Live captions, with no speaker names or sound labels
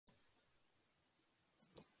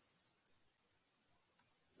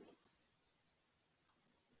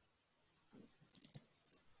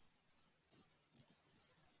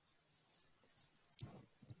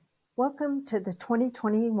Welcome to the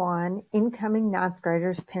 2021 Incoming Ninth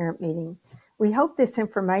Graders Parent Meeting. We hope this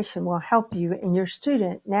information will help you and your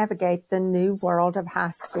student navigate the new world of high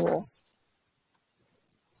school.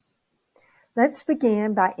 Let's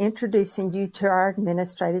begin by introducing you to our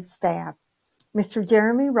administrative staff. Mr.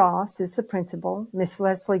 Jeremy Ross is the principal. Ms.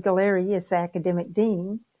 Leslie Galleri is the academic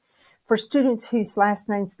dean. For students whose last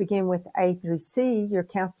names begin with A through C, your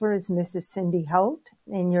counselor is Mrs. Cindy Holt,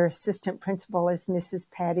 and your assistant principal is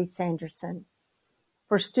Mrs. Patty Sanderson.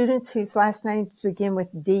 For students whose last names begin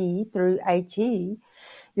with D through HE,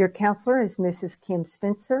 your counselor is Mrs. Kim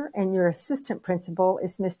Spencer, and your assistant principal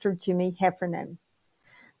is Mr. Jimmy Heffernan.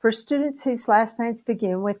 For students whose last names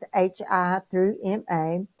begin with HI through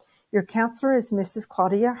MA, your counselor is Mrs.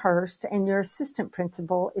 Claudia Hurst, and your assistant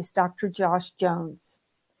principal is Dr. Josh Jones.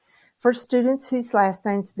 For students whose last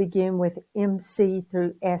names begin with MC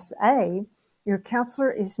through SA, your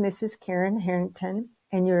counselor is Mrs. Karen Harrington,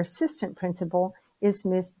 and your assistant principal is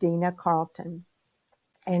Ms. Dina Carlton.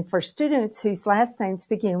 And for students whose last names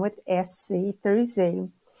begin with SC through Z,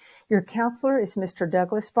 your counselor is Mr.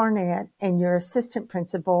 Douglas Barnett, and your assistant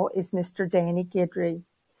principal is Mr. Danny Guidry.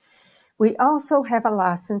 We also have a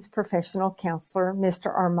licensed professional counselor, Mr.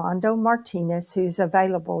 Armando Martinez, who's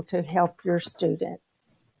available to help your student.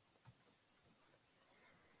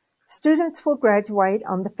 Students will graduate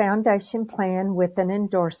on the foundation plan with an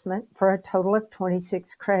endorsement for a total of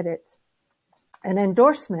 26 credits. An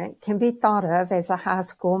endorsement can be thought of as a high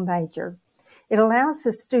school major. It allows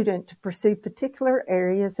the student to pursue particular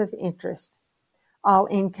areas of interest. All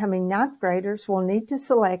incoming ninth graders will need to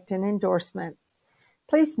select an endorsement.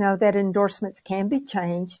 Please know that endorsements can be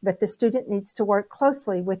changed, but the student needs to work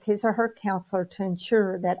closely with his or her counselor to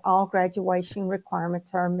ensure that all graduation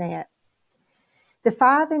requirements are met. The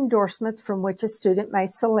 5 endorsements from which a student may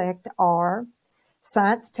select are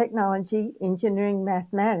Science, Technology, Engineering,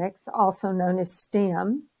 Mathematics, also known as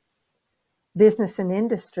STEM, Business and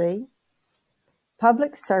Industry,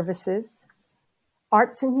 Public Services,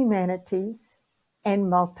 Arts and Humanities, and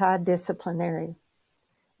Multidisciplinary.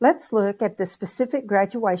 Let's look at the specific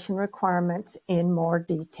graduation requirements in more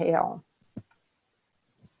detail.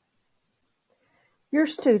 Your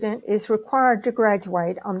student is required to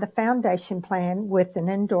graduate on the foundation plan with an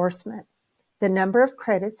endorsement. The number of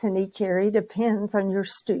credits in each area depends on your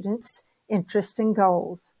student's interests and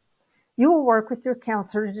goals. You will work with your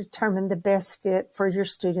counselor to determine the best fit for your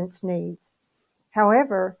student's needs.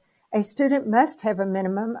 However, a student must have a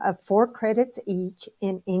minimum of 4 credits each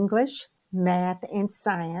in English, math, and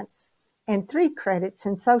science, and 3 credits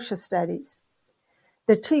in social studies.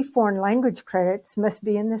 The 2 foreign language credits must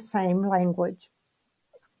be in the same language.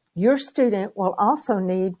 Your student will also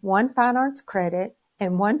need 1 fine arts credit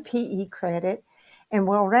and 1 PE credit, and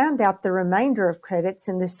will round out the remainder of credits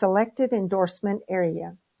in the selected endorsement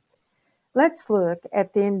area. Let's look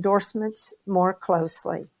at the endorsements more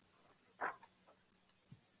closely.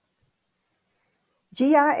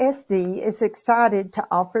 GISD is excited to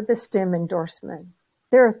offer the STEM endorsement.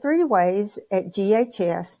 There are 3 ways at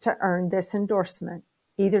GHS to earn this endorsement,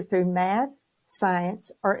 either through math,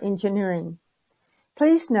 science, or engineering.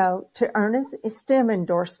 Please note, to earn a STEM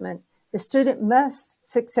endorsement, the student must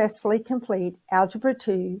successfully complete Algebra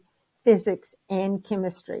 2, Physics, and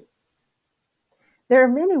Chemistry. There are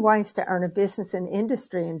many ways to earn a Business and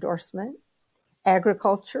Industry endorsement: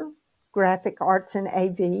 Agriculture, Graphic Arts and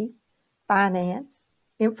AV, Finance,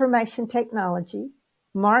 Information Technology,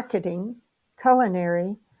 Marketing,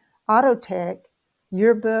 Culinary, Auto Tech,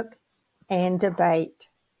 Yearbook, and Debate.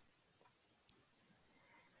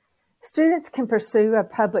 Students can pursue a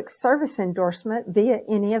public service endorsement via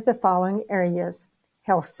any of the following areas: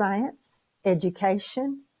 health science,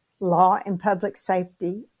 education, law and public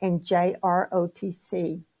safety, and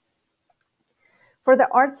JROTC. For the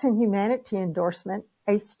arts and humanity endorsement,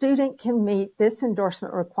 a student can meet this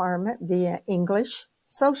endorsement requirement via English,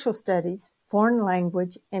 social studies, foreign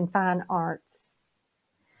language, and fine arts.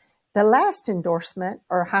 The last endorsement,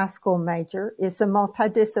 or high school major, is the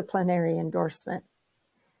multidisciplinary endorsement.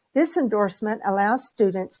 This endorsement allows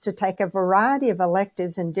students to take a variety of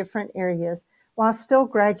electives in different areas while still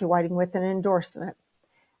graduating with an endorsement.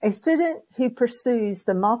 A student who pursues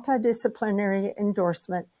the multidisciplinary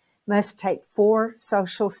endorsement must take 4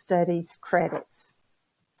 social studies credits.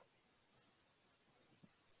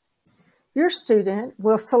 Your student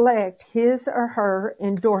will select his or her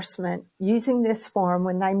endorsement using this form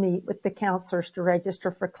when they meet with the counselors to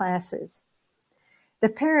register for classes. The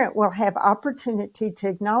parent will have opportunity to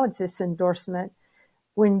acknowledge this endorsement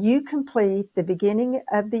when you complete the beginning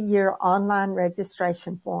of the year online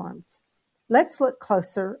registration forms. Let's look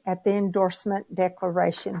closer at the endorsement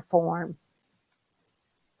declaration form.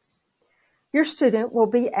 Your student will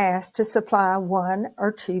be asked to supply 1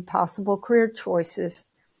 or 2 possible career choices.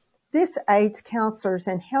 This aids counselors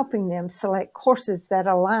in helping them select courses that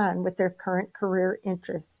align with their current career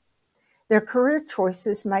interests. Their career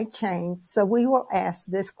choices may change, so we will ask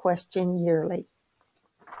this question yearly.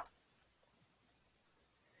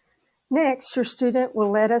 Next, your student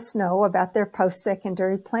will let us know about their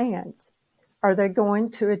post-secondary plans. Are they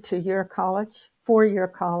going to a 2-year college, 4-year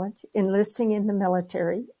college, enlisting in the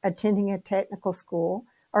military, attending a technical school,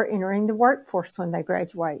 or entering the workforce when they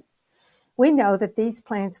graduate? We know that these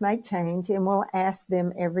plans may change and we'll ask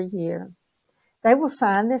them every year. They will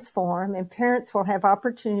sign this form and parents will have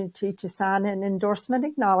opportunity to sign an endorsement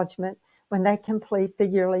acknowledgement when they complete the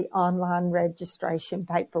yearly online registration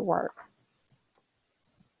paperwork.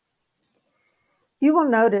 You will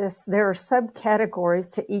notice there are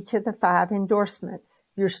subcategories to each of the 5 endorsements.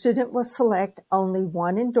 Your student will select only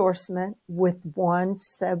 1 endorsement with 1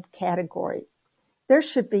 subcategory. There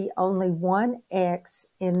should be only 1 X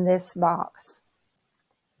in this box.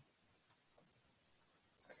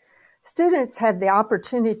 Students have the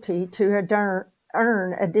opportunity to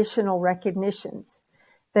earn additional recognitions.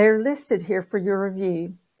 They are listed here for your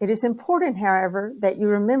review. It is important, however, that you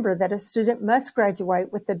remember that a student must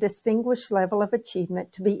graduate with a distinguished level of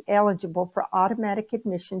achievement to be eligible for automatic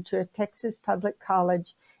admission to a Texas public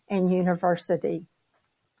college and university.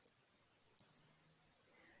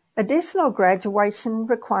 Additional graduation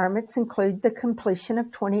requirements include the completion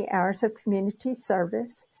of 20 hours of community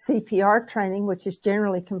service, CPR training, which is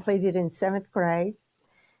generally completed in 7th grade,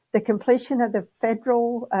 the completion of the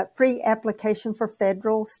federal free application for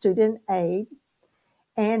federal student aid,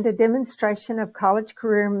 and a demonstration of college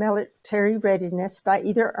career military readiness by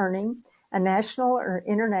either earning a national or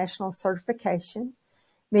international certification,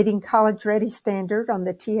 meeting college ready standard on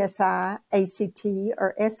the TSI, ACT,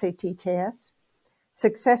 or SAT tests,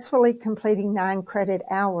 successfully completing 9 credit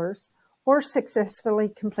hours, or successfully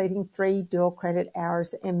completing 3 dual credit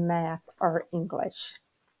hours in math or English.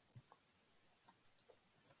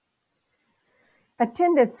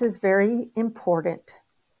 Attendance is very important.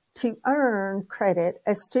 To earn credit,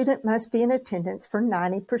 a student must be in attendance for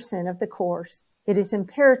 90% of the course. It is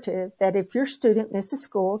imperative that if your student misses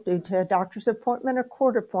school due to a doctor's appointment or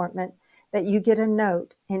court appointment, that you get a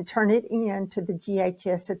note and turn it in to the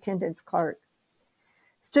GHS attendance clerk.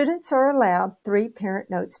 Students are allowed 3 parent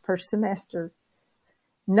notes per semester.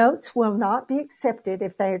 Notes will not be accepted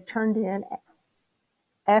if they are turned in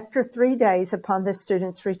after 3 days upon the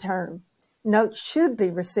student's return. Notes should be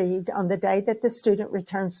received on the day that the student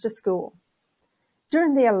returns to school.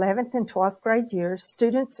 During the 11th and 12th grade years,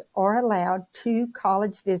 students are allowed 2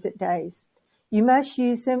 college visit days. You must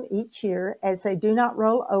use them each year as they do not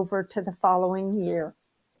roll over to the following year.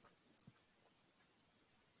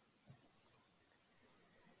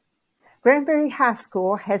 Granbury High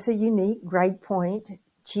School has a unique grade point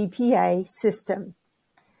GPA system.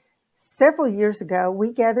 Several years ago,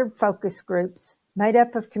 we gathered focus groups made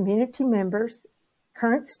up of community members,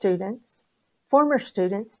 current students, former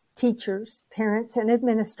students, teachers, parents, and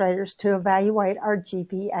administrators to evaluate our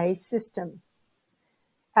GPA system.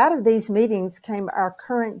 Out of these meetings came our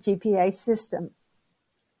current GPA system.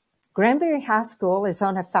 Granbury High School is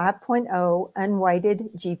on a 5.0 unweighted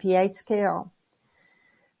GPA scale.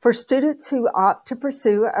 For students who opt to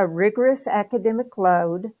pursue a rigorous academic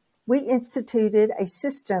load, we instituted a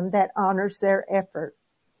system that honors their effort.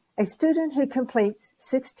 A student who completes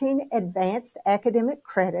 16 advanced academic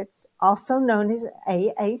credits, also known as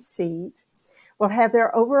AACs, will have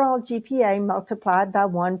their overall GPA multiplied by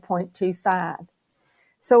 1.25.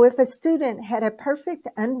 So if a student had a perfect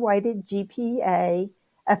unweighted GPA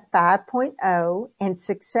of 5.0 and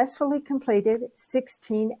successfully completed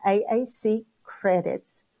 16 AAC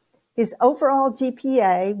credits, his overall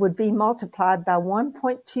GPA would be multiplied by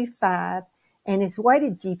 1.25 and his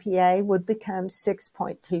weighted GPA would become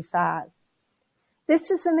 6.25.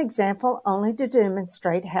 This is an example only to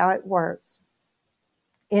demonstrate how it works.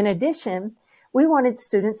 In addition, we wanted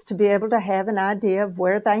students to be able to have an idea of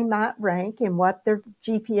where they might rank and what their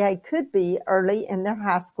GPA could be early in their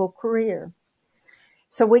high school career.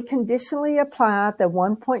 So we conditionally apply the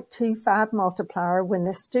 1.25 multiplier when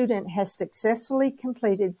the student has successfully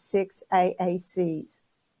completed 6 AACs.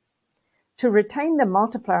 To retain the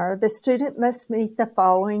multiplier, the student must meet the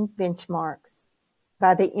following benchmarks.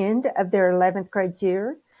 By the end of their 11th grade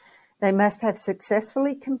year, they must have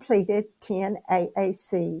successfully completed 10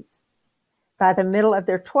 AACs. By the middle of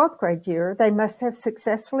their 12th grade year, they must have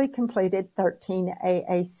successfully completed 13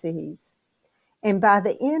 AACs. And by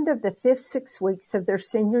the end of the 5th 6 weeks of their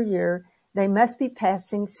senior year, they must be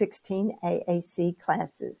passing 16 AAC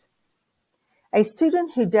classes. A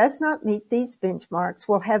student who does not meet these benchmarks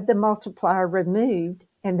will have the multiplier removed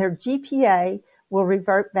and their GPA will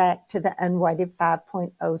revert back to the unweighted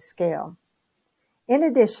 5.0 scale. In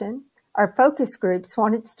addition, our focus groups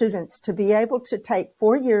wanted students to be able to take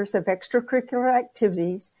 4 years of extracurricular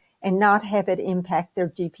activities and not have it impact their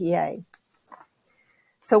GPA.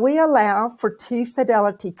 So we allow for 2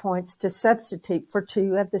 fidelity points to substitute for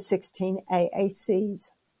 2 of the 16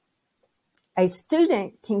 AACs. A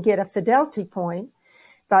student can get a fidelity point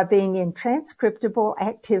by being in transcriptable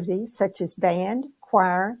activities such as band,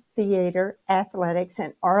 choir, theater, athletics,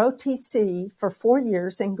 and ROTC for 4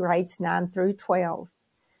 years in grades 9 through 12.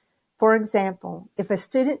 For example, if a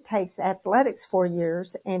student takes athletics 4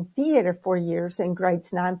 years and theater 4 years in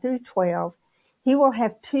grades 9 through 12, he will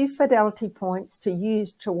have 2 fidelity points to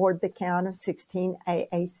use toward the count of 16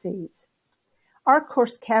 AACs. Our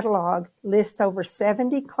course catalog lists over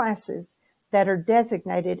 70 classes that are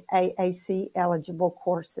designated AAC eligible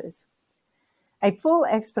courses. A full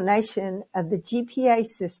explanation of the GPA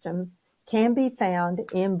system can be found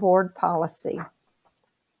in board policy.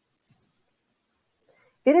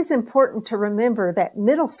 It is important to remember that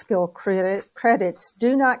middle school credits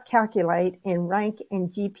do not calculate in rank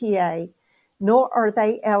and GPA, nor are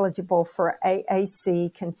they eligible for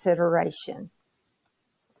AAC consideration.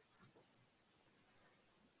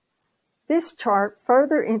 This chart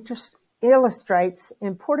further illustrates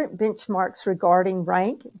important benchmarks regarding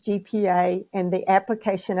rank, GPA, and the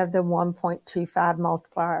application of the 1.25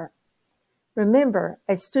 multiplier. Remember,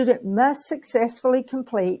 a student must successfully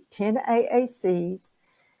complete 10 AACs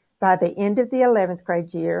by the end of the 11th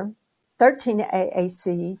grade year, 13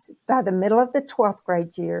 AACs by the middle of the 12th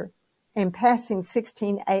grade year, and passing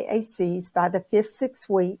 16 AACs by the 5th-6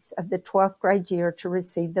 weeks of the 12th grade year to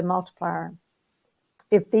receive the multiplier.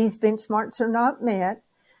 If these benchmarks are not met,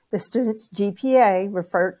 the student's GPA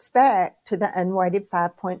reverts back to the unweighted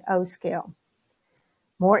 5.0 scale.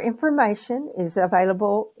 More information is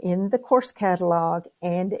available in the course catalog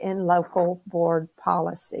and in local board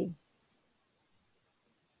policy.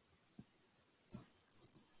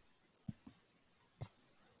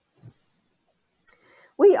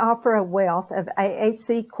 We offer a wealth of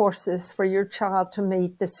AAC courses for your child to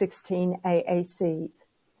meet the 16 AACs.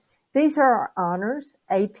 These are our honors,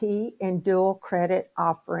 AP, and dual credit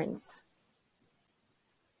offerings.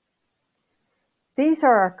 These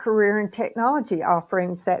are our career and technology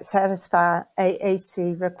offerings that satisfy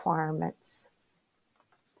AAC requirements.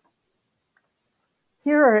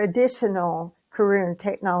 Here are additional career and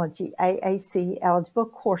technology AAC eligible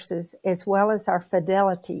courses as well as our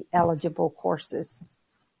fidelity eligible courses.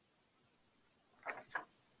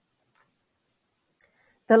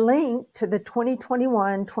 The link to the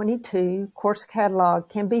 2021-22 course catalog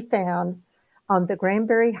can be found on the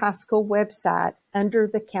Granbury High School website under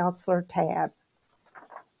the Counselor tab.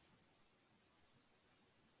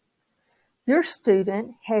 Your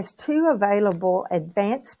student has 2 available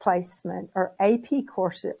Advanced Placement or AP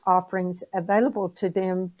course offerings available to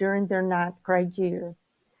them during their 9th grade year.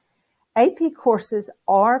 AP courses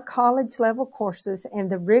are college-level courses, and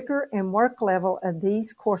the rigor and work level of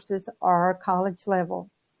these courses are college level.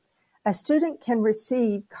 A student can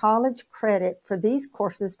receive college credit for these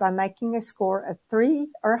courses by making a score of 3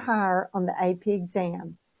 or higher on the AP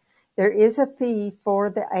exam. There is a fee for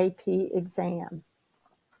the AP exam.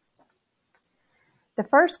 The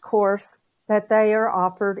first course that they are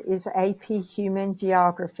offered is AP Human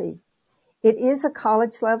Geography. It is a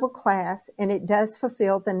college-level class, and it does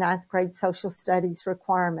fulfill the 9th grade social studies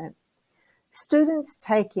requirement. Students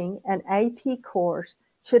taking an AP course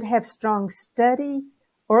should have strong study,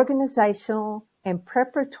 organizational, and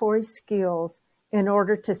preparatory skills in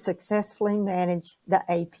order to successfully manage the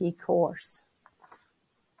AP course.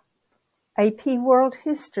 AP World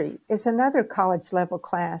History is another college-level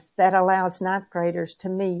class that allows 9th graders to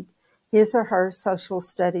meet his or her social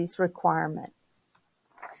studies requirement.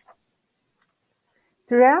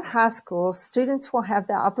 Throughout high school, students will have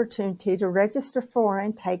the opportunity to register for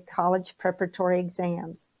and take college preparatory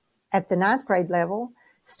exams. At the 9th grade level,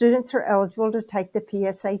 students are eligible to take the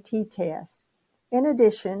PSAT test. In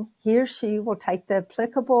addition, he or she will take the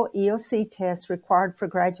applicable EOC test required for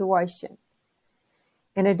graduation.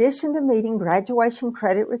 In addition to meeting graduation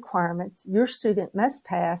credit requirements, your student must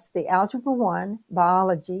pass the Algebra 1,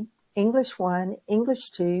 Biology, English 1, English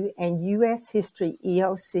 2, and U.S. History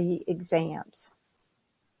EOC exams.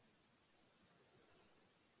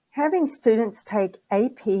 Having students take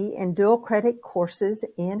AP and dual credit courses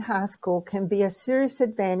in high school can be a serious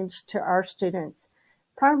advantage to our students,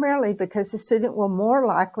 primarily because the student will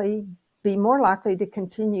be more likely to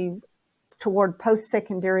continue toward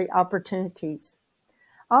post-secondary opportunities.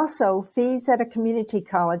 Also, fees at a community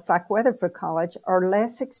college like Weatherford College are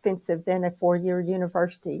less expensive than a four-year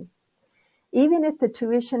university. Even if the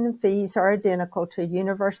tuition and fees are identical to a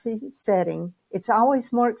university setting, it's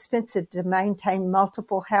always more expensive to maintain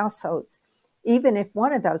multiple households, even if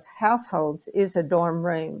one of those households is a dorm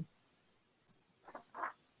room.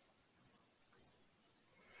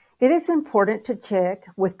 It is important to check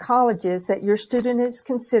with colleges that your student is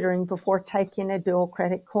considering before taking a dual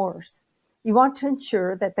credit course. You want to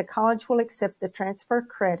ensure that the college will accept the transfer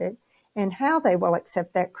credit and how they will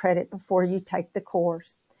accept that credit before you take the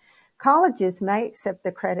course. Colleges may accept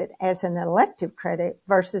the credit as an elective credit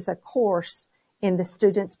versus a course in the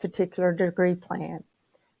student's particular degree plan.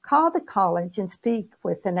 Call the college and speak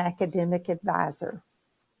with an academic advisor.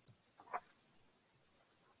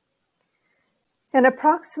 An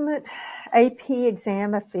approximate AP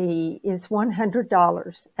exam fee is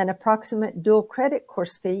 $100. An approximate dual credit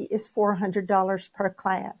course fee is $400 per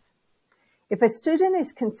class. If a student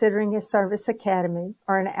is considering a service academy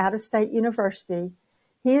or an out-of-state university,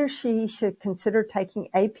 he or she should consider taking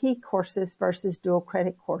AP courses versus dual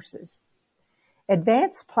credit courses.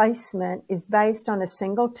 Advanced placement is based on a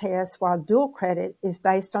single test, while dual credit is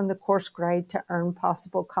based on the course grade to earn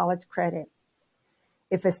possible college credit.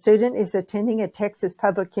 If a student is attending a Texas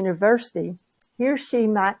public university, he or she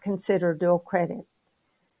might consider dual credit.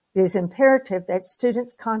 It is imperative that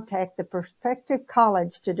students contact the prospective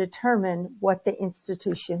college to determine what the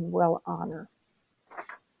institution will honor.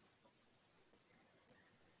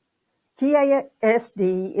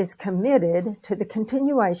 GISD is committed to the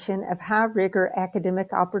continuation of high-rigor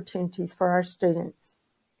academic opportunities for our students.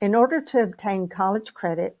 In order to obtain college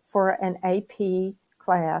credit for an AP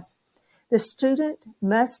class, the student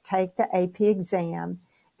must take the AP exam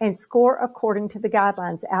and score according to the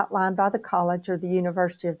guidelines outlined by the college or the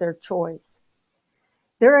university of their choice.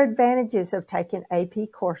 There are advantages of taking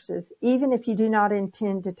AP courses, even if you do not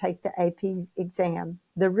intend to take the AP exam.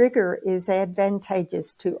 The rigor is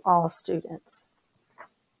advantageous to all students.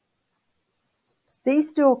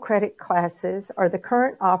 These dual credit classes are the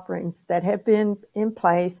current offerings that have been in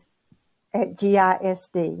place at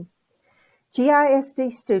GISD.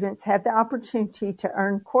 GISD students have the opportunity to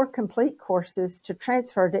earn core complete courses to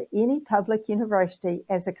transfer to any public university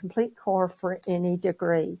as a complete core for any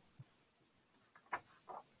degree.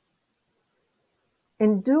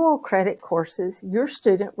 In dual credit courses, your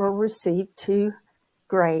student will receive two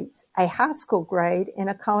grades, a high school grade and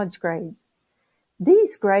a college grade.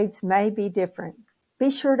 These grades may be different.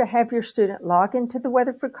 Be sure to have your student log into the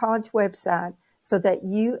Weatherford College website so that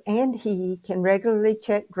you and he can regularly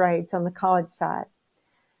check grades on the college site.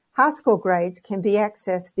 High school grades can be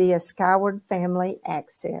accessed via Skyward Family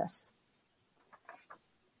Access.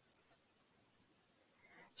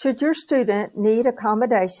 Should your student need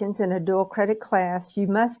accommodations in a dual credit class, you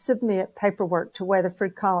must submit paperwork to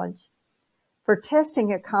Weatherford College. For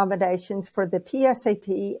testing accommodations for the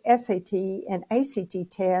PSAT, SAT, and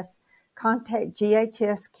ACT tests, contact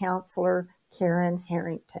GHS counselor Karen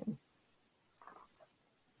Harrington.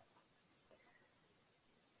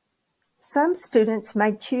 Some students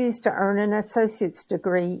may choose to earn an associate's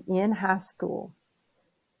degree in high school.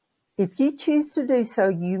 If you choose to do so,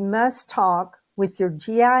 you must talk with your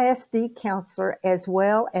GISD counselor as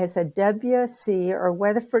well as a WC or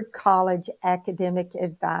Weatherford College academic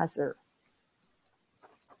advisor.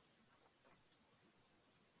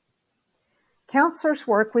 Counselors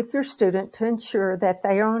work with your student to ensure that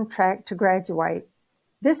they are on track to graduate.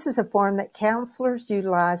 This is a form that counselors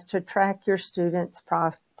utilize to track your student's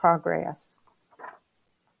progress.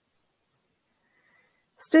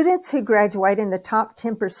 Students who graduate in the top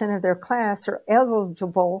 10% of their class are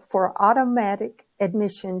eligible for automatic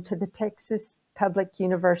admission to the Texas public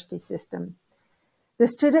university system. The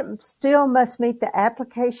student still must meet the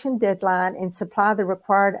application deadline and supply the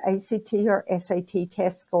required ACT or SAT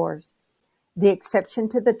test scores. The exception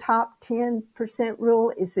to the top 10%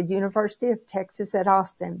 rule is the University of Texas at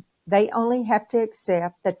Austin. They only have to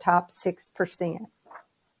accept the top 6%.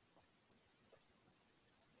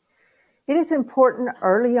 It is important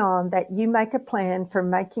early on that you make a plan for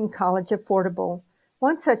making college affordable.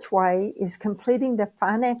 One such way is completing the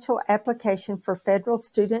financial application for federal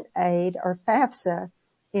student aid, or FAFSA,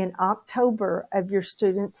 in October of your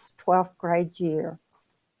student's 12th grade year.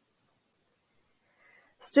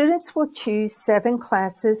 Students will choose 7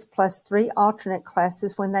 classes plus 3 alternate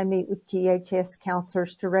classes when they meet with GHS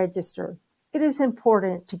counselors to register. It is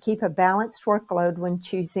important to keep a balanced workload when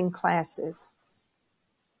choosing classes.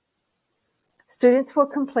 Students will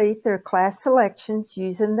complete their class selections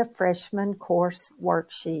using the freshman course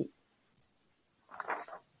worksheet.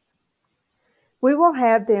 We will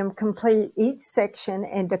have them complete each section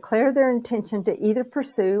and declare their intention to either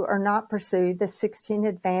pursue or not pursue the 16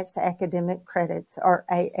 Advanced Academic Credits, or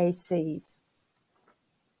AACs.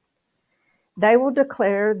 They will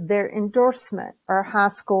declare their endorsement, or high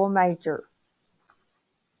school major.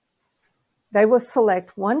 They will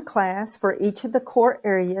select one class for each of the core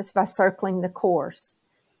areas by circling the course.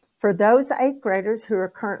 For those 8th graders who are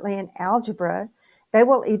currently in algebra, they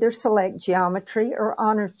will either select geometry or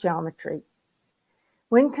honors geometry.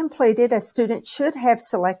 When completed, a student should have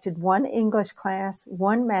selected one English class,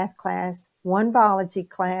 one math class, one biology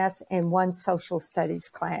class, and one social studies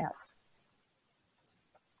class.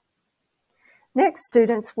 Next,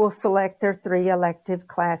 students will select their 3 elective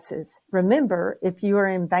classes. Remember, if you are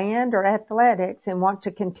in band or athletics and want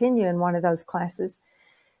to continue in one of those classes,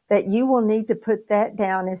 that you will need to put that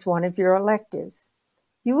down as one of your electives.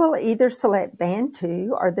 You will either select Band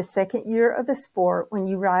 2 or the second year of the sport when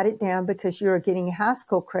you write it down because you are getting high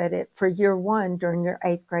school credit for year 1 during your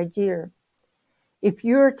 8th grade year. If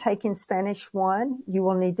you are taking Spanish 1, you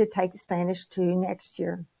will need to take Spanish 2 next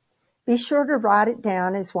year. Be sure to write it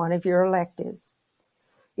down as one of your electives.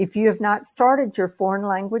 If you have not started your foreign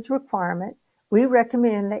language requirement, we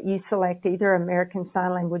recommend that you select either American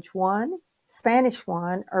Sign Language 1, Spanish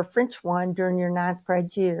 1, or French 1 during your 9th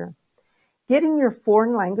grade year. Getting your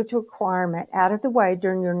foreign language requirement out of the way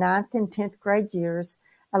during your 9th and 10th grade years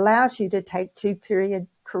allows you to take 2-period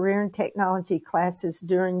career and technology classes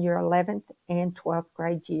during your 11th and 12th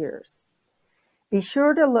grade years. Be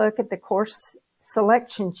sure to look at the course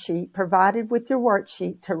selection sheet provided with your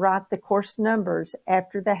worksheet to write the course numbers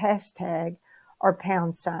after the hashtag or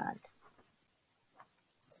 #.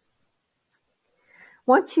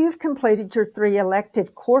 Once you've completed your 3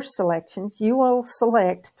 elective course selections, you will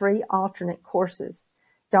select 3 alternate courses.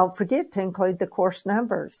 Don't forget to include the course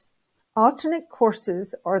numbers. Alternate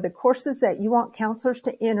courses are the courses that you want counselors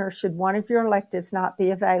to enter should one of your electives not be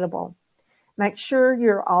available. Make sure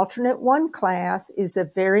your alternate 1 class is the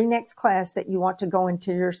very next class that you want to go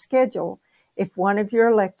into your schedule if one of your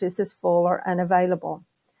electives is full or unavailable.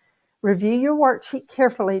 Review your worksheet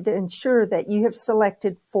carefully to ensure that you have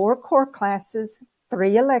selected 4 core classes,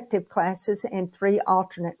 3 elective classes, and 3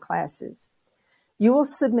 alternate classes. You will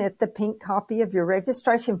submit the pink copy of your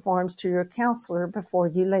registration forms to your counselor before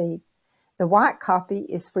you leave. The white copy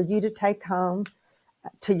is for you to take home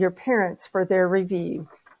to your parents for their review.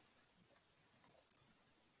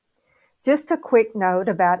 Just a quick note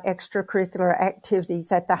about extracurricular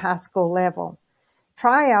activities at the high school level.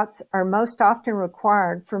 Tryouts are most often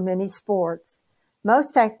required for many sports.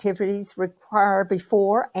 Most activities require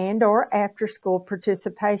before and or after school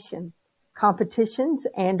participation. Competitions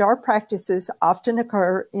and or practices often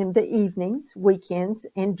occur in the evenings, weekends,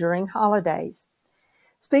 and during holidays.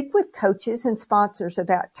 Speak with coaches and sponsors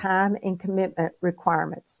about time and commitment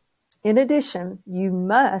requirements. In addition, you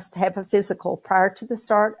must have a physical prior to the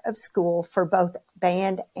start of school for both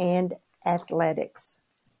band and athletics.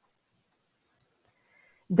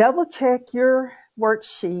 Double check your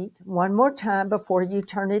worksheet one more time before you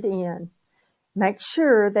turn it in. Make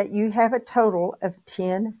sure that you have a total of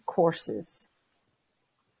 10 courses.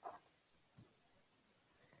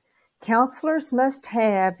 Counselors must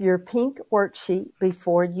have your pink worksheet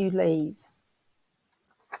before you leave.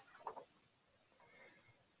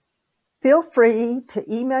 Feel free to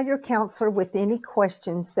email your counselor with any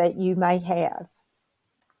questions that you may have.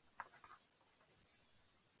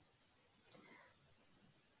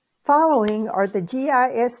 Following are the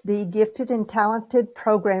GISD Gifted and Talented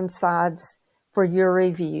program slides for your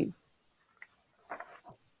review.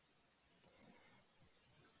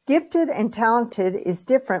 Gifted and talented is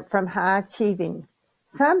different from high achieving.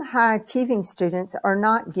 Some high achieving students are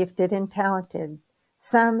not gifted and talented.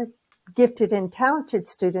 Some gifted and talented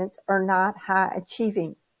students are not high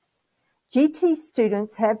achieving. GT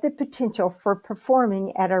students have the potential for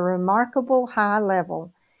performing at a remarkable high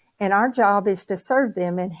level, and our job is to serve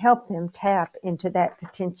them and help them tap into that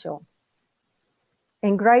potential.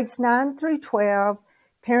 In grades 9 through 12,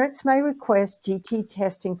 parents may request GT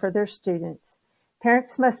testing for their students.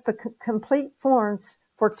 Parents must complete forms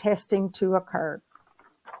for testing to occur.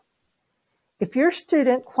 If your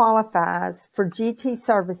student qualifies for GT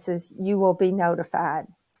services, you will be notified.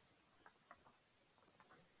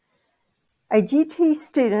 A GT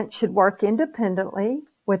student should work independently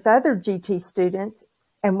with other GT students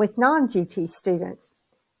and with non-GT students.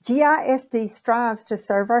 GISD strives to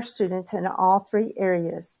serve our students in all 3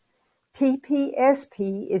 areas.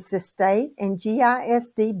 TPSP is the state and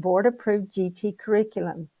GISD board-approved GT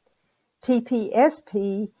curriculum.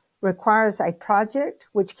 TPSP requires a project,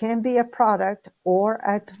 which can be a product or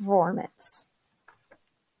a performance.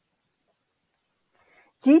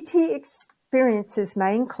 GT experiences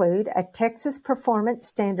may include a Texas Performance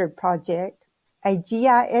Standard project, a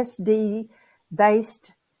GISD-based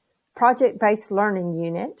project-based learning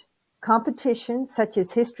unit, competitions such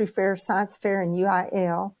as History Fair, Science Fair, and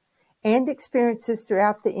UIL, and experiences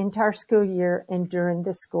throughout the entire school year and during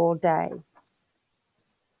the school day.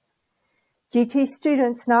 GT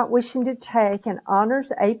students not wishing to take an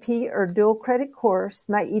honors, AP, or dual credit course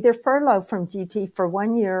may either furlough from GT for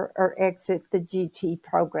 1 year or exit the GT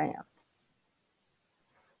program.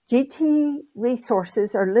 GT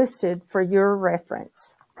resources are listed for your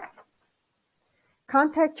reference.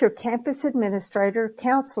 Contact your campus administrator,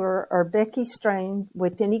 counselor, or Becky Strain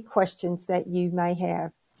with any questions that you may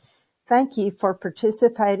have. Thank you for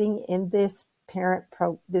participating in this parent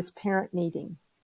meeting.